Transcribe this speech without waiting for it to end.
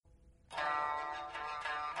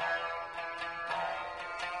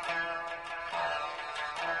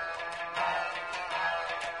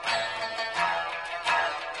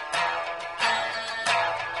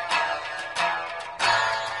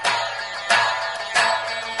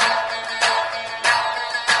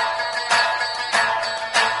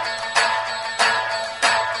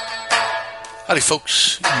Howdy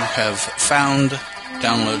folks, you have found,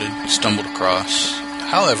 downloaded, stumbled across,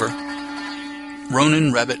 however,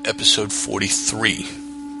 Ronin Rabbit episode 43.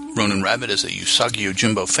 Ronin Rabbit is a Usagi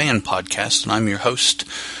Yojimbo fan podcast, and I'm your host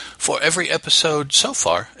for every episode so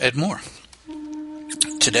far, Ed Moore.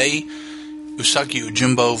 Today, Usagi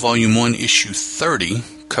Yojimbo Volume 1, Issue 30,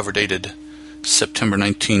 cover dated September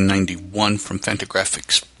 1991 from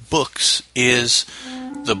Fantagraphics Books, is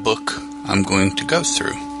the book I'm going to go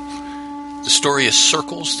through. The story is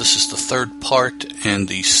Circles. This is the third part, and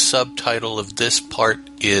the subtitle of this part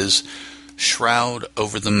is Shroud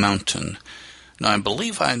Over the Mountain. Now, I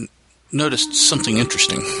believe I noticed something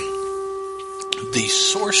interesting. The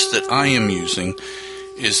source that I am using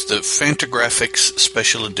is the Fantagraphics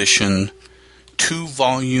Special Edition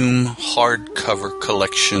 2-volume hardcover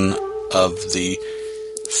collection of the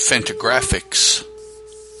Fantagraphics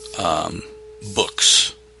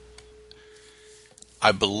books.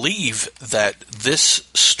 I believe that this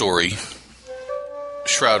story,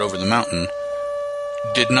 Shroud Over the Mountain,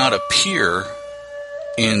 did not appear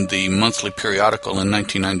in the monthly periodical in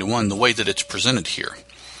 1991 the way that it's presented here.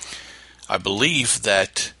 I believe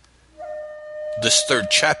that this third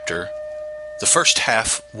chapter, the first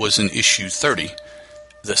half was in issue 30.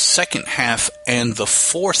 The second half and the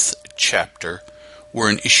fourth chapter were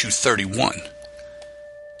in issue 31.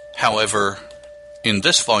 However, in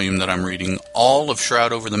this volume that I'm reading, all of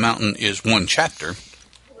Shroud Over the Mountain is one chapter,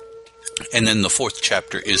 and then the fourth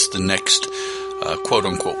chapter is the next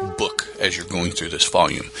quote-unquote book as you're going through this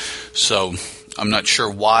volume. So I'm not sure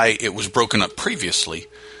why it was broken up previously,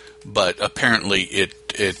 but apparently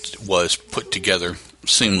it was put together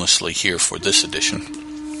seamlessly here for this edition.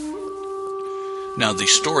 Now, the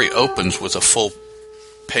story opens with a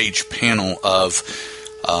full-page panel of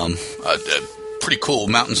pretty cool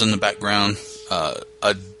mountains in the background,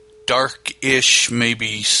 a dark-ish,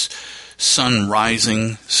 maybe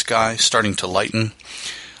sun-rising sky starting to lighten,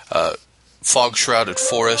 fog-shrouded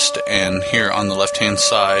forest, and here on the left-hand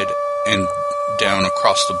side and down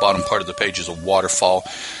across the bottom part of the page is a waterfall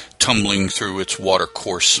tumbling through its water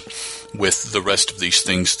course with the rest of these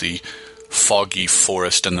things, the foggy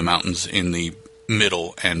forest and the mountains in the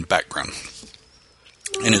middle and background.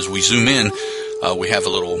 And as we zoom in, we have a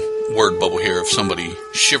little word bubble here of somebody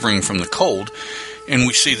shivering from the cold, and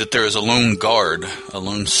we see that there is a lone guard, a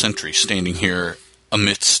lone sentry standing here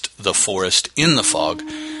amidst the forest in the fog.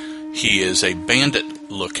 He is a bandit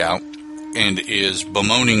lookout and is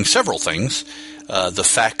bemoaning several things. The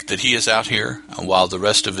fact that he is out here while the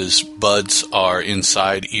rest of his buds are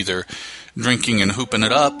inside either drinking and hooping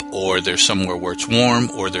it up, or they're somewhere where it's warm,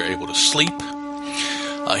 or they're able to sleep.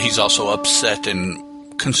 He's also upset and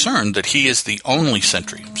concerned that he is the only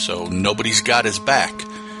sentry, so nobody's got his back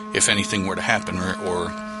if anything were to happen,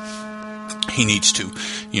 or he needs to,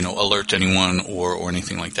 alert anyone or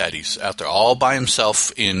anything like that. He's out there all by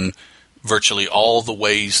himself in virtually all the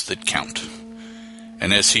ways that count.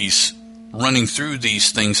 And as he's running through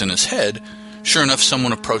these things in his head, sure enough,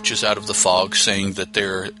 someone approaches out of the fog saying that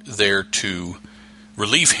they're there to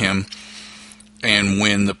relieve him, and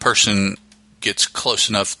when the person gets close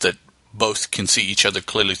enough that both can see each other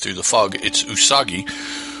clearly through the fog, it's Usagi,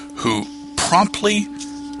 who promptly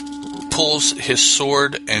pulls his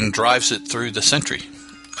sword and drives it through the sentry,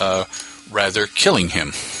 rather killing him.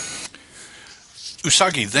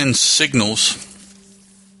 Usagi then signals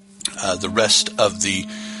the rest of the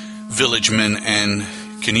village men and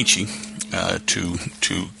Kenichi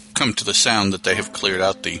to come to the sound that they have cleared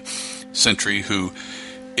out the sentry, who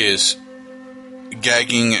is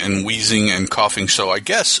gagging and wheezing and coughing. So I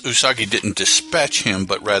guess Usagi didn't dispatch him,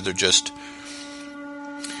 but rather just...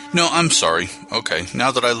 No, I'm sorry. Okay,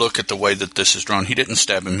 now that I look at the way that this is drawn, he didn't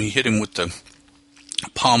stab him. He hit him with the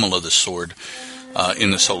pommel of the sword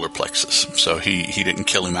in the solar plexus. So he didn't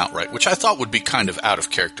kill him outright, which I thought would be kind of out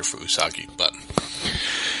of character for Usagi. But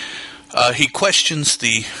he questions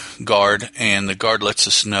the guard, and the guard lets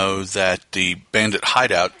us know that the bandit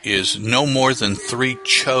hideout is no more than 3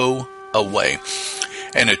 cho away.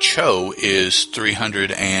 And a cho is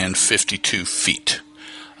 352 feet.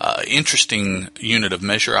 Interesting unit of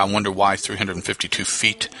measure. I wonder why 352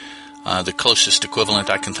 feet. The closest equivalent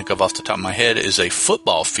I can think of off the top of my head is a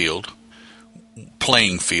football field,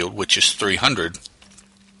 playing field, which is 300.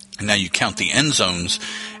 And now you count the end zones,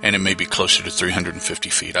 and it may be closer to 350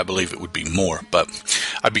 feet. I believe it would be more, but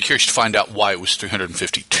I'd be curious to find out why it was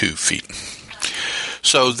 352 feet.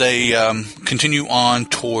 So they continue on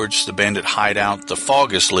towards the bandit hideout. The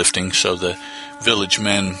fog is lifting, so the village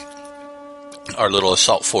men, our little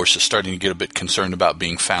assault force, is starting to get a bit concerned about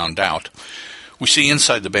being found out. We see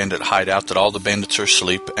inside the bandit hideout that all the bandits are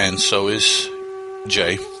asleep, and so is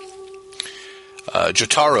Jay.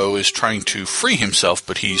 Jotaro is trying to free himself,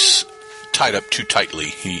 but he's tied up too tightly.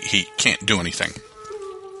 He can't do anything.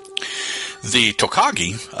 The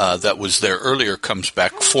Tokage that was there earlier comes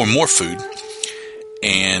back for more food,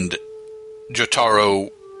 and Jotaro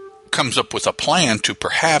comes up with a plan to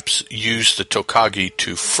perhaps use the Tokage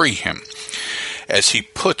to free him, as he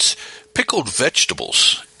puts pickled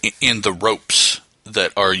vegetables in the ropes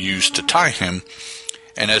that are used to tie him,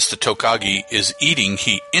 and as the Tokage is eating,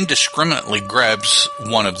 he indiscriminately grabs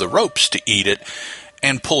one of the ropes to eat it,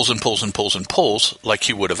 and pulls and pulls and pulls and pulls like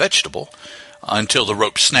he would a vegetable, until the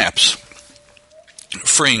rope snaps,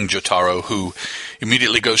 freeing Jotaro, who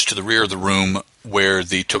immediately goes to the rear of the room where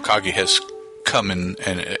the Tokage has come and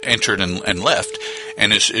entered and left,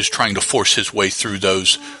 and is trying to force his way through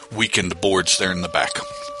those weakened boards there in the back.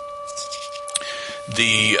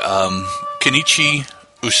 The Kenichi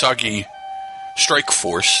Usagi strike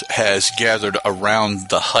force has gathered around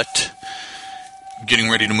the hut, getting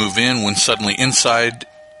ready to move in, when suddenly inside,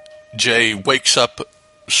 Jay wakes up,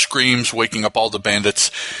 screams, waking up all the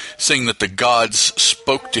bandits, saying that the gods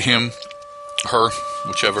spoke to him, her,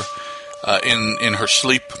 whichever, in her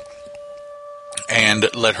sleep,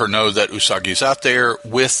 and let her know that Usagi's out there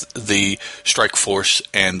with the strike force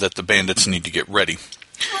and that the bandits need to get ready.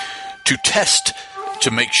 To test,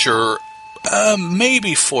 to make sure,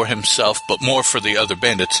 maybe for himself, but more for the other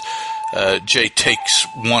bandits, Jay takes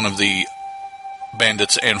one of the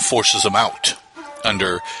bandits and forces him out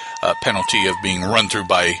under penalty of being run through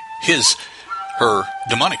by her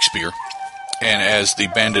demonic spear. And as the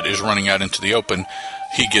bandit is running out into the open,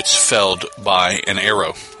 he gets felled by an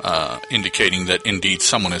arrow, indicating that indeed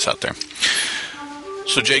someone is out there.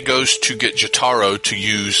 So Jay goes to get Jotaro to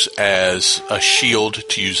use as a shield,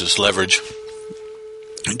 to use as leverage.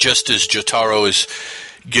 Just as Jotaro is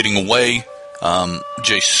getting away,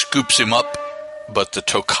 Jay scoops him up, but the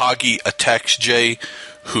Tokage attacks Jay,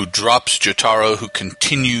 who drops Jotaro, who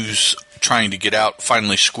continues trying to get out,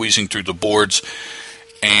 finally squeezing through the boards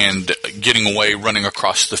and getting away, running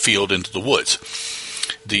across the field into the woods.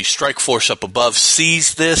 The strike force up above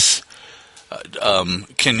sees this.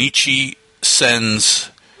 Kenichi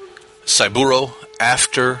sends Saiburo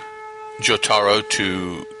after Jotaro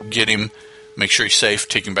to get him, make sure he's safe,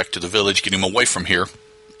 take him back to the village, get him away from here.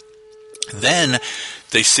 Then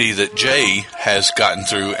they see that Jay has gotten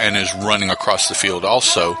through and is running across the field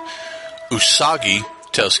also. Usagi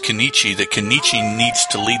tells Kenichi that Kenichi needs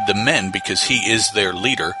to lead the men because he is their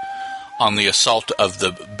leader on the assault of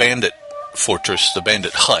the bandit fortress, the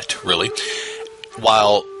bandit hut, really,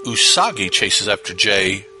 while Usagi chases after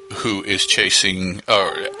Jay, who is chasing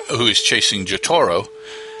Jotaro,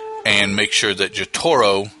 and makes sure that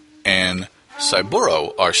Jotaro and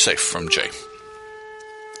Saiburo are safe from Jay.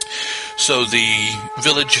 So the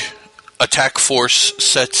village attack force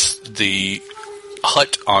sets the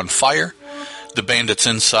hut on fire. The bandits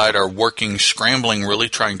inside are working, scrambling, really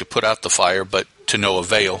trying to put out the fire, but to no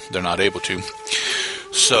avail. They're not able to.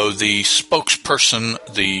 So the spokesperson,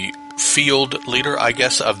 the field leader, I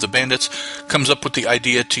guess, of the bandits, comes up with the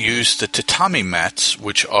idea to use the tatami mats,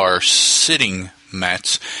 which are sitting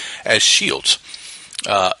mats, as shields.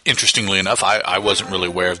 Interestingly enough, I wasn't really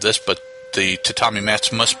aware of this, but the tatami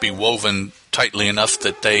mats must be woven tightly enough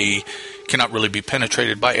that they cannot really be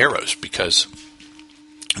penetrated by arrows, because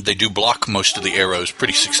they do block most of the arrows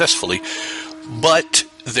pretty successfully. But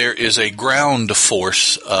there is a ground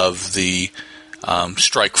force of the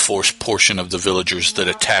strike force portion of the villagers that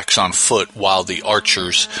attacks on foot while the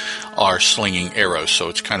archers are slinging arrows. So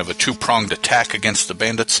it's kind of a two-pronged attack against the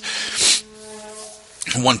bandits.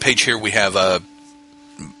 One page here we have a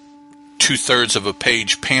 2/3 of a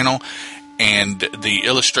page panel, and the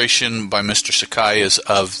illustration by Mr. Sakai is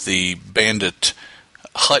of the bandit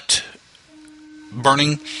hut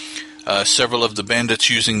burning. Several of the bandits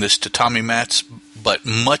using this tatami mats, but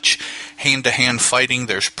much hand-to-hand fighting.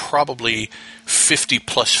 There's probably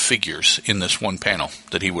 50-plus figures in this one panel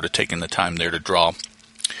that he would have taken the time there to draw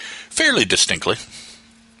fairly distinctly.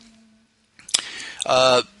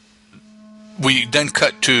 We then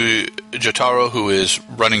cut to Jotaro, who is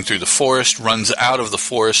running through the forest, runs out of the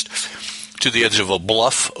forest to the edge of a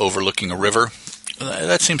bluff overlooking a river.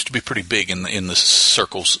 That seems to be pretty big in the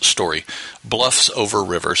Circle's story. Bluffs over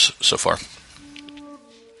rivers so far.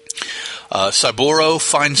 Saiburo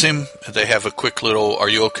finds him. They have a quick little, "Are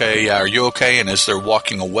you okay? Yeah, are you okay?" And as they're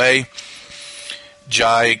walking away,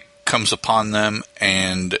 Jai comes upon them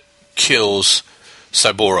and kills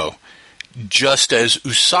Saiburo, just as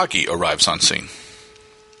Usagi arrives on scene.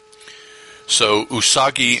 So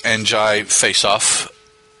Usagi and Jai face off,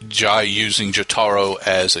 Jai using Jotaro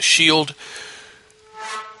as a shield.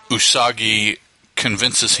 Usagi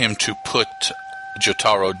convinces him to put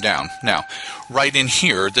Jotaro down. Now, right in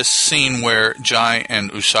here, this scene where Jai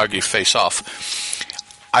and Usagi face off,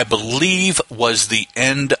 I believe was the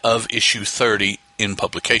end of issue 30 in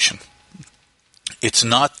publication. It's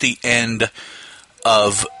not the end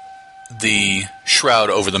of the Shroud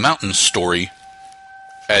Over the Mountains story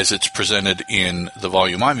as it's presented in the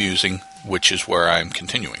volume I'm using, which is where I'm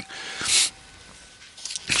continuing.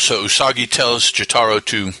 So Usagi tells Jotaro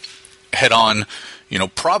to head on,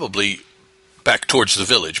 probably back towards the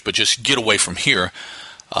village, but just get away from here.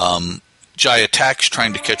 Jai attacks,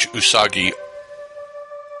 trying to catch Usagi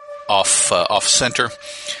off center,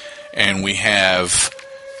 and we have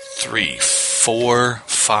 3, 4,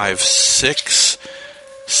 5, 6,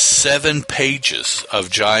 7 pages of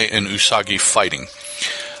Jai and Usagi fighting.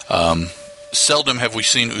 Seldom have we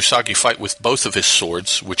seen Usagi fight with both of his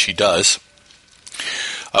swords, which he does.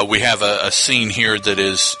 We have a scene here that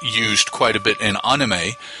is used quite a bit in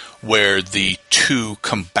anime, where the two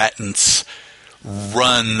combatants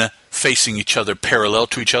run facing each other, parallel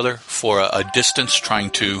to each other, for a distance,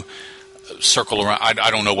 trying to circle around.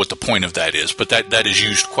 I don't know what the point of that is, but that is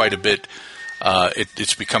used quite a bit.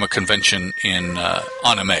 It's become a convention in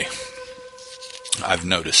anime, I've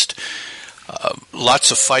noticed.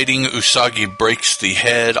 Lots of fighting. Usagi breaks the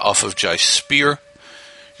head off of Jai's spear.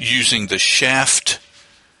 Using the shaft,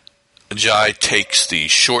 Jai takes the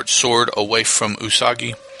short sword away from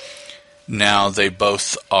Usagi. Now they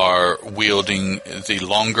both are wielding the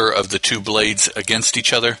longer of the two blades against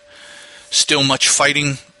each other. Still much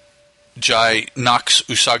fighting. Jai knocks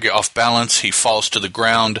Usagi off balance. He falls to the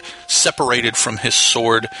ground, separated from his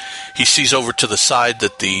sword. He sees over to the side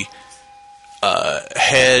that the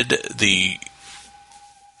head, the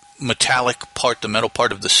metallic part, the metal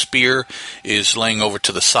part of the spear, is laying over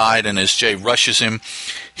to the side, and as Jai rushes him,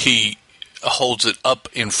 he holds it up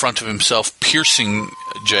in front of himself, piercing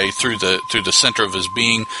Jai through the center of his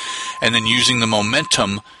being, and then using the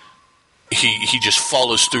momentum, he just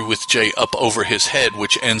follows through with Jai up over his head,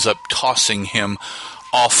 which ends up tossing him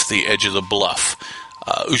off the edge of the bluff.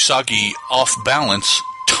 Usagi, off balance,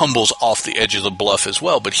 tumbles off the edge of the bluff as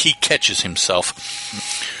well, but he catches himself,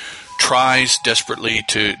 tries desperately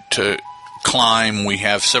to climb. We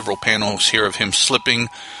have several panels here of him slipping,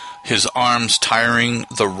 his arms tiring,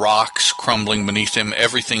 the rocks crumbling beneath him.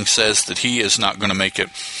 Everything says that he is not going to make it.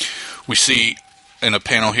 We see in a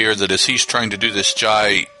panel here that as he's trying to do this,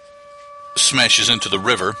 Jai smashes into the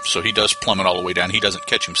river, so he does plummet all the way down. He doesn't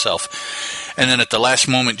catch himself. And then at the last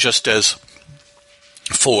moment, just as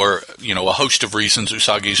for a host of reasons,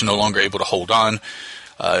 Usagi is no longer able to hold on,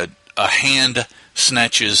 a hand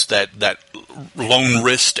snatches that lone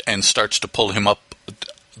wrist and starts to pull him up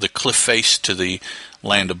the cliff face to the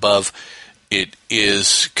land above. It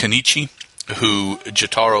is Kenichi, who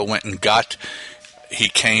Jotaro went and got. He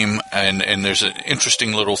came, and there's an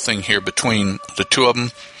interesting little thing here between the two of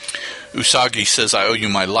them. Usagi says, "I owe you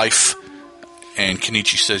my life," and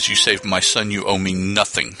Kenichi says, "You saved my son, you owe me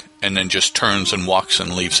nothing," and then just turns and walks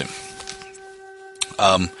and leaves him.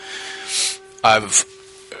 I've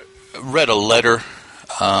read a letter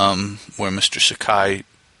where Mr. Sakai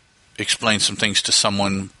explained some things to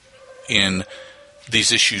someone in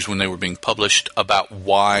these issues when they were being published about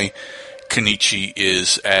why Kenichi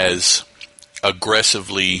is as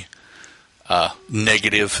aggressively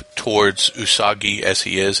negative towards Usagi as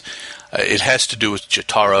he is. It has to do with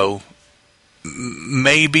Jotaro.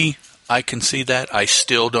 Maybe I can see that. I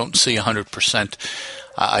still don't see 100%.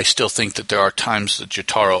 I still think that there are times that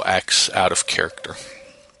Jotaro acts out of character.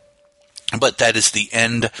 But that is the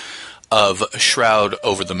end of Shroud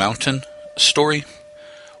Over the Mountain story,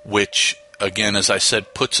 which, again, as I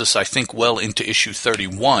said, puts us, I think, well into issue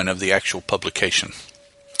 31 of the actual publication.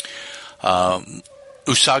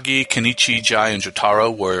 Usagi, Kenichi, Jai, and Jotaro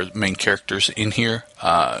were main characters in here.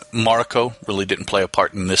 Mariko really didn't play a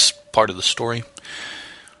part in this part of the story.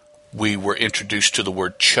 We were introduced to the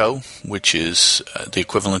word Cho, which is the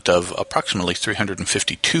equivalent of approximately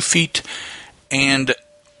 352 feet, and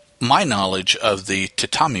my knowledge of the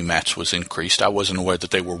tatami mats was increased. I wasn't aware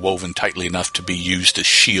that they were woven tightly enough to be used as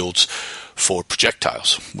shields for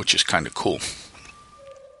projectiles, which is kind of cool.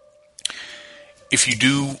 If you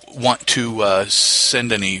do want to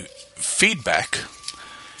send any feedback,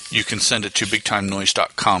 you can send it to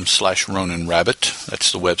bigtimenoise.com/Ronin Rabbit.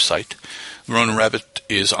 That's the website. Ronin Rabbit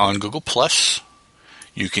is on Google+.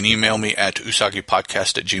 You can email me at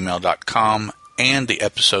usagipodcast@gmail.com, and the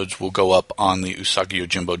episodes will go up on the Usagi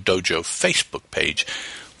Yojimbo Dojo Facebook page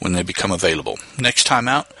when they become available. Next time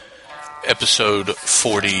out, episode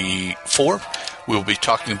 44, we'll be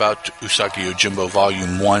talking about Usagi Yojimbo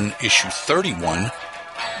Volume 1, Issue 31,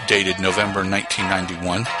 dated November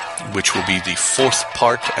 1991, which will be the fourth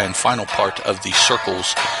part and final part of the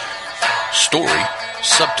Circle's story,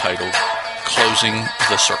 subtitled Closing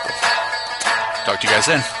the Circle. Talk to you guys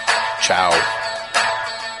then. Ciao.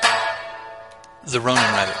 The Ronin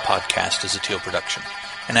Rabbit podcast is a Teal production,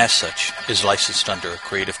 and as such is licensed under a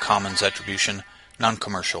Creative Commons Attribution,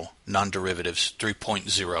 Non-Commercial, Non-Derivatives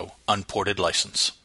 3.0 Unported License.